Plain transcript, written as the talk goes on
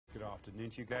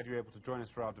afternoon to you. Glad you're able to join us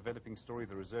for our developing story,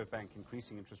 the Reserve Bank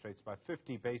increasing interest rates by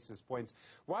 50 basis points.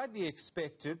 Widely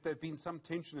expected, there had been some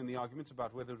tension in the argument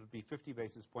about whether it would be 50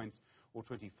 basis points or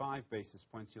 25 basis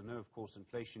points. You'll know, of course,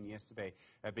 inflation yesterday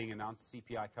being announced,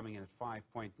 CPI coming in at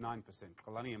 5.9%.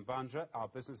 Xolani Mbanjwa, our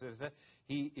business editor,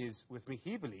 he is with me.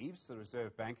 He believes the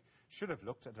Reserve Bank should have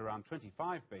looked at around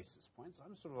 25 basis points.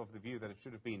 I'm sort of the view that it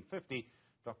should have been 50.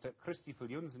 Dr. Christie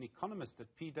Viljoen is an economist at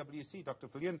PwC. Dr.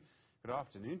 Viljoen, good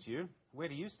afternoon to you. Where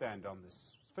do you stand on this?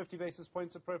 Is 50 basis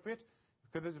points appropriate?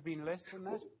 Could it have been less than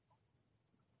that?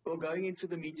 Well, going into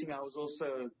the meeting, I was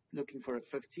also looking for a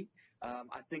 50.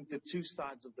 I think the two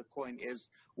sides of the coin is,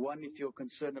 one, if you're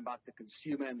concerned about the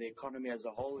consumer and the economy as a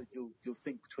whole, you'll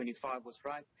think 25 was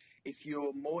right. If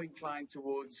you're more inclined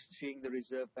towards seeing the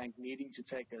Reserve Bank needing to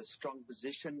take a strong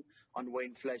position on where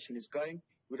inflation is going,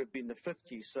 would have been the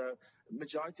 50. So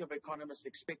majority of economists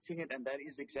expecting it, and that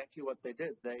is exactly what they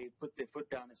did. They put their foot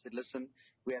down and said, listen,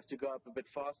 we have to go up a bit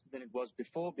faster than it was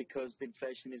before because the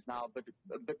inflation is now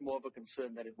a bit more of a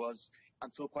concern than it was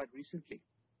until quite recently.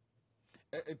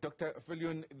 Dr.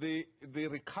 Viljoen, the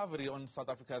recovery on South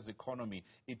Africa's economy,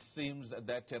 it seems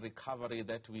that a recovery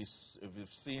that we've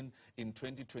seen in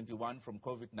 2021 from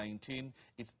COVID-19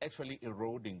 is actually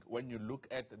eroding. When you look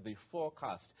at the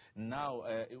forecast, now,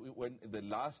 when the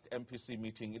last MPC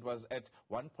meeting, it was at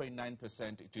 1.9%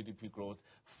 GDP growth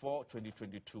for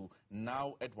 2022,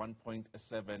 now at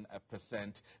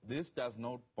 1.7%. This does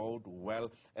not bode well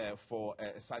for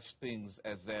such things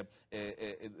as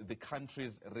the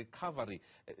country's recovery.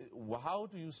 How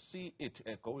do you see it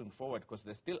going forward? Because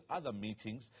there's still other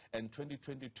meetings, and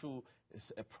 2022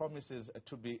 promises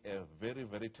to be a very,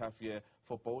 very tough year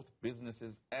for both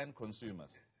businesses and consumers.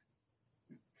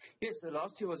 Yes, the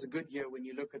last year was a good year when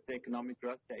you look at the economic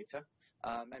growth data.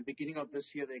 And beginning of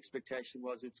this year, the expectation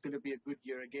was it's going to be a good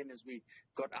year again as we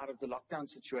got out of the lockdown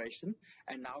situation.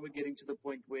 And now we're getting to the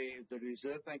point where the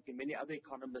Reserve Bank and many other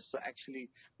economists are actually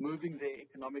moving their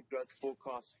economic growth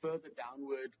forecast further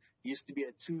downward. It used to be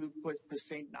at 2%,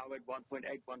 now at 1.8,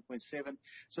 1.7.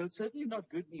 So it's certainly not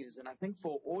good news. And I think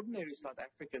for ordinary South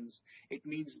Africans, it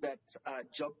means that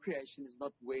job creation is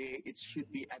not where it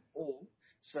should be at all.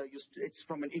 So it's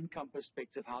from an income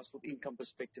perspective, household income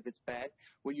perspective, it's bad.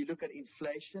 When you look at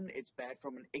inflation, it's bad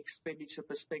from an expenditure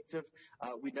perspective.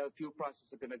 We know fuel prices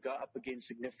are going to go up again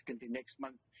significantly next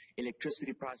month.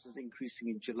 Electricity prices increasing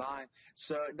in July.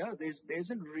 So no, there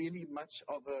isn't really much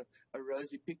of a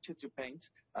rosy picture to paint.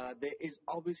 There is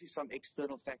obviously some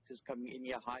external factors coming in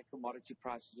here, high commodity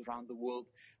prices around the world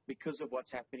because of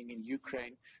what's happening in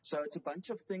Ukraine. So it's a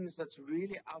bunch of things that's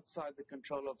really outside the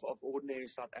control of ordinary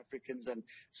South Africans, and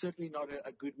certainly not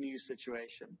a good news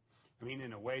situation. I mean,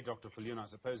 in a way, Dr. Viljoen, I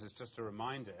suppose it's just a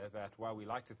reminder that while we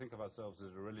like to think of ourselves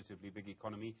as a relatively big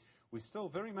economy, we're still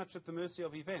very much at the mercy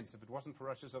of events. If it wasn't for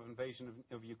Russia's invasion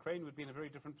of Ukraine, we'd be in a very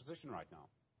different position right now.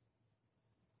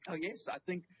 Oh, yes. I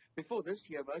think before this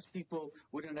year, most people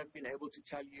wouldn't have been able to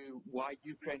tell you why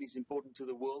Ukraine is important to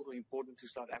the world or important to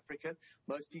South Africa.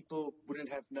 Most people wouldn't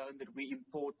have known that we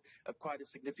import quite a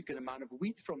significant amount of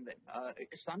wheat from them,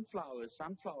 sunflower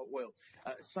oil,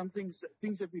 some things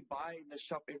that we buy in the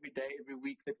shop every day, every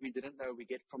week that we didn't know we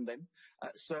get from them.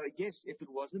 So, yes, if it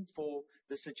wasn't for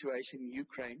the situation in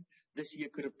Ukraine, this year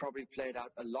could have probably played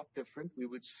out a lot different. We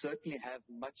would certainly have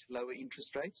much lower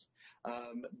interest rates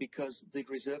because the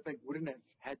Reserve Bank wouldn't have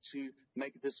had to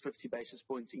make this 50 basis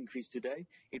points increase today.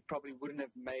 It probably wouldn't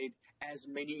have made as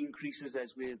many increases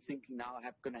as we're thinking now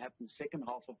going to happen second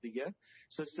half of the year.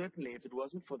 So certainly, if it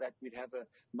wasn't for that, we'd have a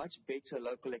much better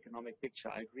local economic picture.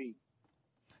 I agree.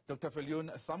 Dr.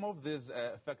 Viljoen, some of these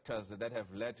factors that have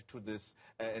led to this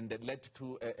and that led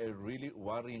to a really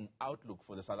worrying outlook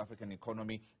for the South African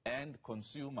economy and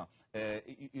consumer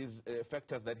is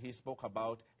factors that he spoke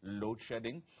about: load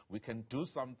shedding. We can do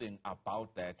something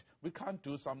about that. We can't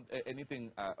do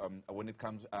anything when it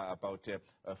comes about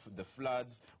the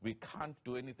floods. We can't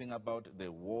do anything about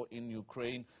the war in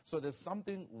Ukraine. So there's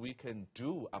something we can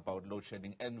do about load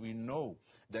shedding, and we know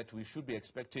that we should be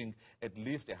expecting at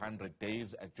least 100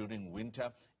 days during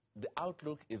winter. The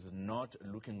outlook is not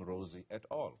looking rosy at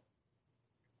all.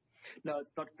 No,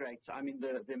 it's not great. I mean,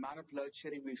 the amount of load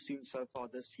shedding we've seen so far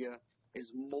this year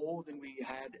is more than we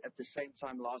had at the same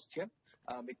time last year.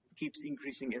 It keeps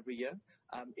increasing every year.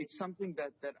 It's something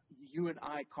that you and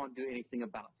I can't do anything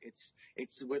about.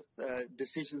 It's with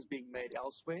decisions being made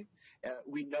elsewhere.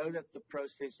 We know that the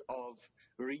process of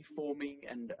reforming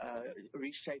and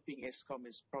reshaping Eskom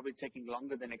is probably taking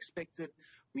longer than expected.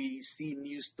 We see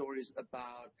news stories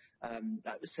about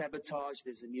sabotage.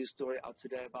 There's a news story out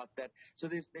today about that. So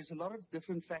there's a lot of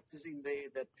different factors in there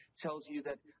that tells you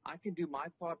that I can do my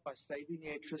part by saving the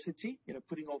electricity,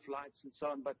 putting off lights and so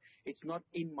on, but it's not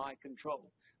in my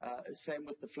control. Same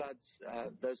with the floods,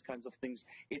 those kinds of things.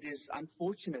 It is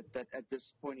unfortunate that at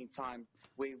this point in time,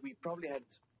 where we probably had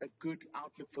a good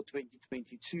outlook for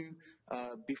 2022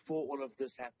 before all of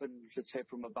this happened, let's say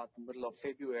from about the middle of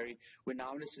February, we're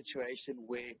now in a situation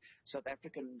where South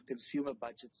African consumer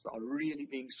budgets are really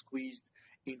being squeezed,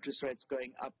 interest rates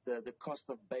going up, the cost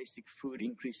of basic food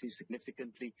increasing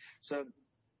significantly. So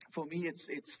for me,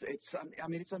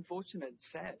 it's unfortunate,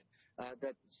 it's sad.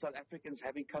 That South Africans,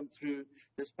 having come through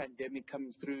this pandemic,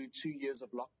 come through 2 years of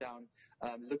lockdown,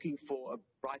 looking for a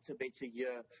brighter, better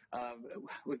year,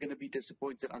 we're going to be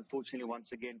disappointed, unfortunately,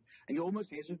 once again. And you're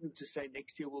almost hesitant to say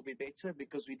next year will be better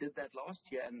because we did that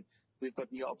last year and we've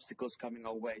got new obstacles coming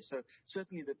our way. So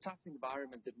certainly the tough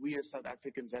environment that we as South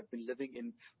Africans have been living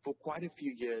in for quite a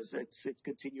few years, it's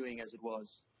continuing as it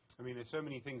was. I mean, there's so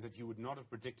many things that you would not have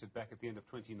predicted back at the end of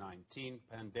 2019,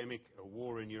 pandemic, a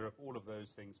war in Europe, all of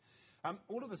those things.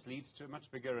 All of this leads to a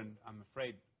much bigger and, I'm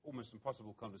afraid, almost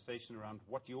impossible conversation around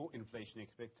what your inflation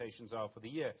expectations are for the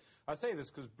year. I say this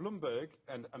because Bloomberg,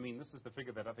 and I mean, this is the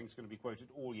figure that I think is going to be quoted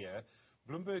all year,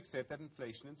 Bloomberg said that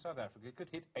inflation in South Africa could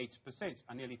hit 8%.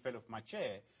 I nearly fell off my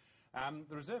chair.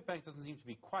 The Reserve Bank doesn't seem to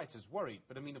be quite as worried,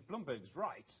 but I mean, if Bloomberg's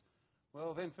right,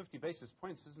 well, then 50 basis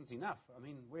points isn't enough. I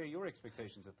mean, where are your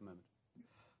expectations at the moment?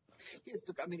 Yes,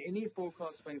 look, I mean, any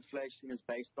forecast for inflation is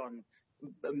based on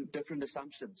different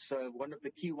assumptions. So one of the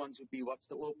key ones would be what's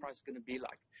the oil price going to be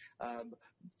like?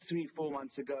 3-4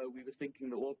 months ago, we were thinking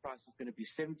the oil price was going to be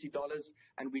 $70,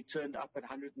 and we turned up at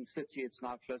 130. It's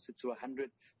now closer to 100.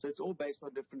 So it's all based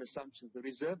on different assumptions. The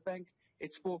Reserve Bank,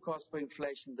 its forecast for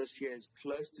inflation this year is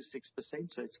close to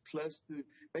 6%. So it's close to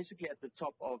basically at the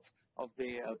top of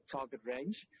their target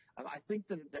range. I think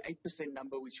the 8%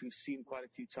 number, which we've seen quite a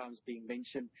few times being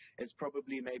mentioned, is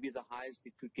probably maybe the highest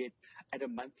it could get at a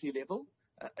monthly level.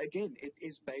 Again, it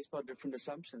is based on different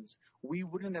assumptions. We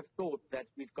wouldn't have thought that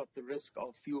we've got the risk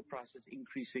of fuel prices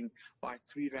increasing by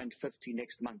R3.50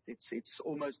 next month. It's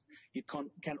almost, you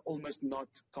can almost not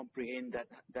comprehend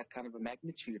that kind of a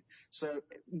magnitude. So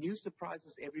new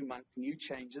surprises every month, new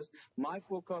changes. My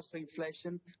forecast for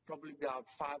inflation probably about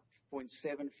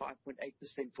 5.7,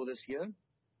 5.8% for this year,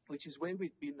 which is where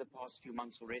we've been the past few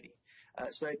months already.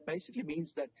 So it basically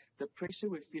means that the pressure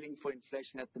we're feeling for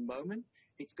inflation at the moment,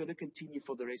 it's going to continue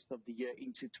for the rest of the year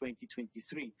into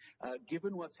 2023.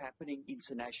 Given what's happening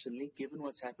internationally, given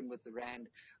what's happened with the rand,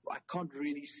 I can't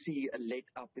really see a let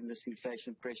up in this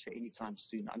inflation pressure anytime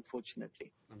soon,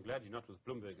 unfortunately. I'm glad you're not with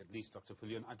Bloomberg, at least, Dr.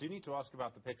 Viljoen. I do need to ask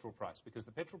about the petrol price, because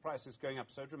the petrol price is going up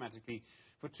so dramatically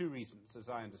for two reasons, as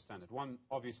I understand it. One,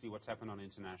 obviously, what's happened on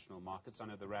international markets. I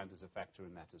know the rand is a factor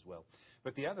in that as well.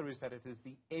 But the other is that it is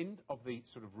the end of the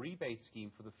sort of rebate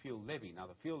scheme for the fuel levy. Now,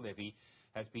 the fuel levy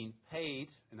has been paid,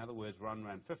 in other words, around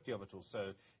 50 of it or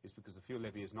so, is because the fuel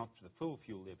levy is not, the full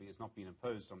fuel levy has not been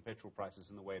imposed on petrol prices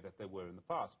in the way that they were in the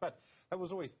past. But that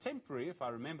was always temporary. If I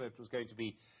remember, it was going to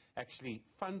be actually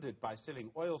funded by selling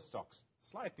oil stocks.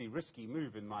 Slightly risky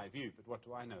move in my view, but what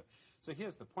do I know? So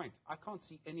here's the point. I can't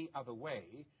see any other way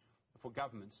for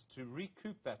governments to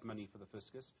recoup that money for the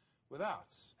fiscus without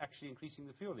actually increasing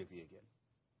the fuel levy again.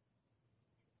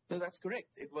 So that's correct.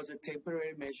 It was a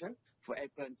temporary measure for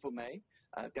April and for May.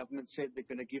 Government said they're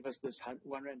going to give us this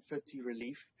R150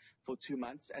 relief for 2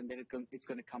 months, and then it's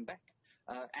going to come back.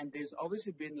 And there's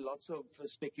obviously been lots of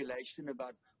speculation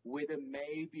about whether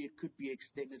maybe it could be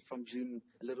extended from June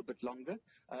a little bit longer.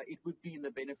 It would be in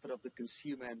the benefit of the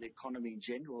consumer and the economy in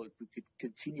general if we could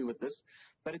continue with this.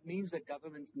 But it means that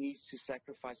government needs to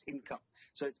sacrifice income.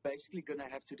 So it's basically going to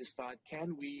have to decide,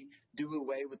 can we do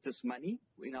away with this money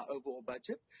in our overall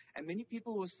budget? And many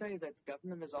people will say that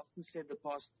government has often said the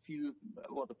past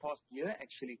year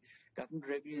actually, government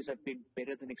revenues have been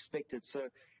better than expected. So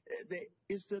there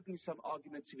is certainly some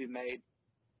argument to be made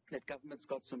that government's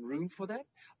got some room for that,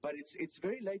 but it's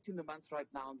very late in the month right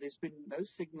now, and there's been no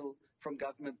signal from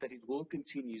government that it will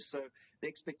continue. So the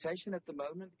expectation at the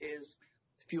moment is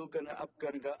fuel going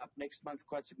to go up next month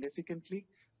quite significantly.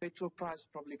 Petrol price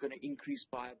probably going to increase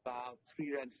by about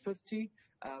R3.50,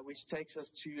 which takes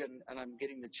us to, and I'm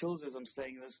getting the chills as I'm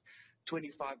saying this,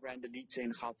 25 Rand a litre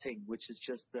in Gauteng, which is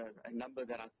just a number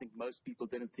that I think most people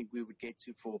didn't think we would get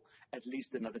to for at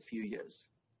least another few years.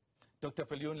 Dr.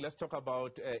 Viljoen, let's talk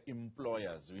about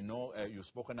employers. We know you've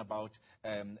spoken about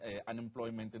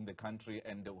unemployment in the country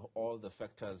and all the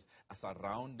factors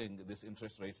surrounding this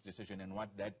interest rates decision and what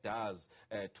that does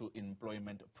to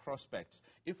employment prospects.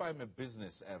 If I'm a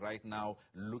business right now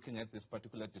looking at this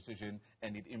particular decision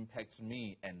and it impacts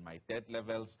me and my debt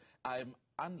levels, I'm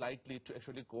unlikely to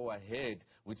actually go ahead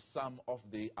with some of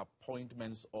the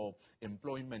appointments or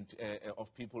employment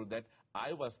of people that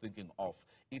I was thinking of.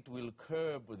 It will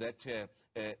curb that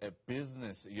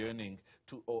business yearning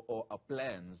to or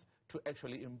plans to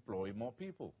actually employ more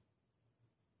people.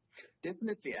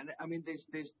 Definitely. And I mean,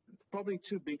 there's probably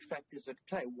two big factors at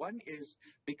play. One is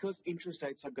because interest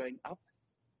rates are going up,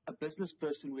 a business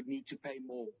person would need to pay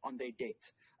more on their debt.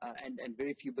 And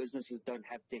very few businesses don't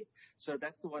have debt. So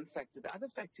that's the one factor. The other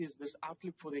factor is this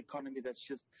outlook for the economy that's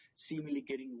just seemingly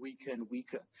getting weaker and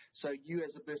weaker. So you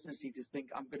as a business need to think,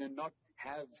 I'm going to not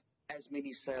have as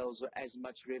many sales or as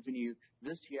much revenue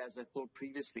this year as I thought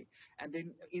previously. And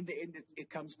then in the end, it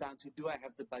comes down to, do I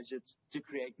have the budget to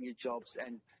create new jobs?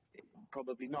 And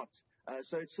probably not.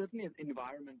 So it's certainly an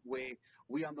environment where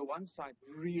we on the one side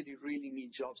really, really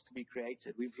need jobs to be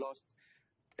created. We've lost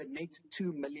a net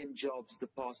 2 million jobs the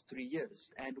past 3 years,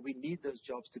 and we need those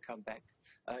jobs to come back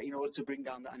in order to bring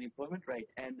down the unemployment rate.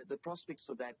 And the prospects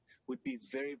for that would be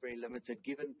very, very limited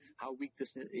given how weak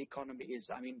this economy is.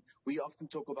 I mean, we often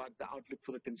talk about the outlook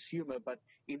for the consumer, but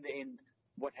in the end,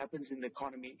 what happens in the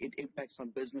economy, it impacts on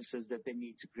businesses that they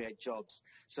need to create jobs.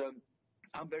 So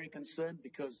I'm very concerned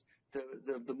because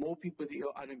the more people that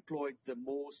are unemployed, the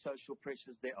more social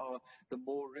pressures there are, the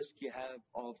more risk you have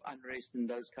of unrest and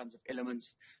those kinds of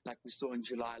elements like we saw in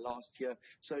July last year.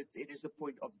 So it is a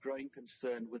point of growing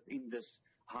concern within this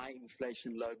high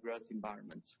inflation, low growth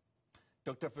environment.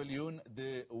 Dr. Viljoen,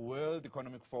 the World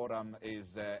Economic Forum is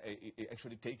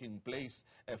actually taking place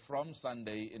from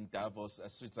Sunday in Davos,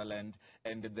 Switzerland,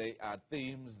 and there are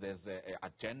themes, there's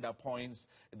agenda points,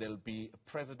 there'll be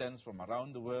presidents from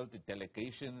around the world,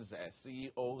 delegations,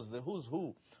 CEOs, the who's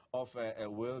who of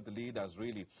world leaders,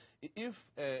 really. If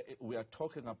we are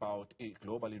talking about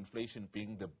global inflation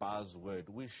being the buzzword,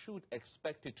 we should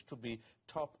expect it to be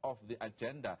top of the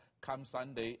agenda come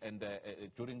Sunday and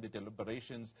during the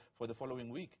deliberations for the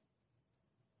following week.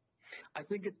 I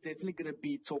think it's definitely going to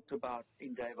be talked about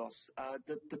in Davos.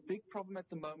 The big problem at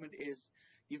the moment is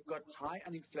you've got high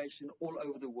inflation all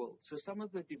over the world. So some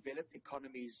of the developed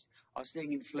economies are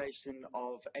seeing inflation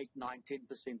of 8, 9, 10%,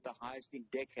 the highest in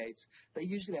decades. They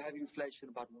usually have inflation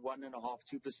about 1.5%,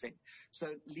 2%.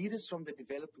 So leaders from the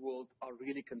developed world are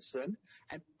really concerned.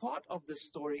 And part of the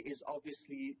story is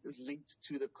obviously linked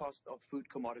to the cost of food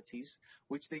commodities,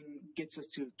 which then gets us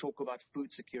to talk about food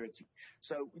security.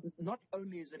 So not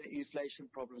only is it an inflation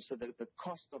problem, so the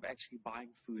cost of actually buying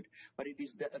food, but it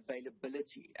is the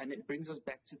availability. And it brings us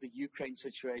back to the Ukraine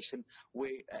situation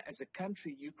where, as a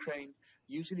country, Ukraine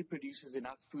usually produces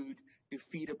enough food to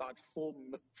feed about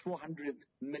 400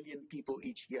 million people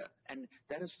each year. And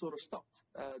that has sort of stopped.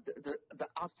 The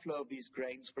outflow of these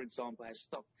grains, for example, has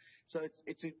stopped. So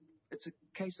it's a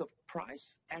case of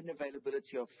price and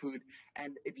availability of food,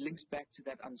 and it links back to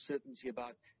that uncertainty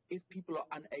about if people are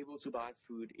unable to buy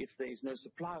food, if there is no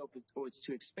supply of it or it's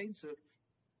too expensive.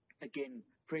 Again,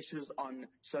 pressures on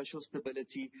social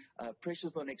stability,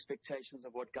 pressures on expectations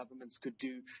of what governments could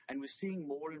do. And we're seeing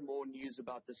more and more news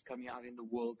about this coming out in the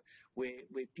world where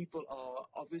people are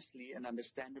obviously and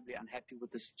understandably unhappy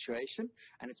with the situation.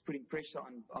 And it's putting pressure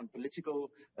on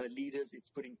political leaders. It's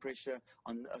putting pressure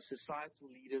on societal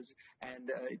leaders.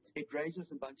 And it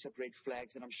raises a bunch of red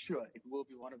flags. And I'm sure it will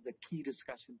be one of the key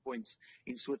discussion points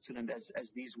in Switzerland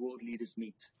as these world leaders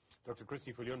meet. Dr.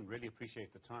 Christie Viljoen, really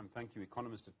appreciate the time. Thank you.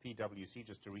 Economist at PwC.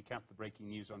 Just to recap the breaking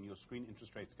news on your screen,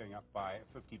 interest rates going up by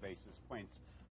 50 basis points.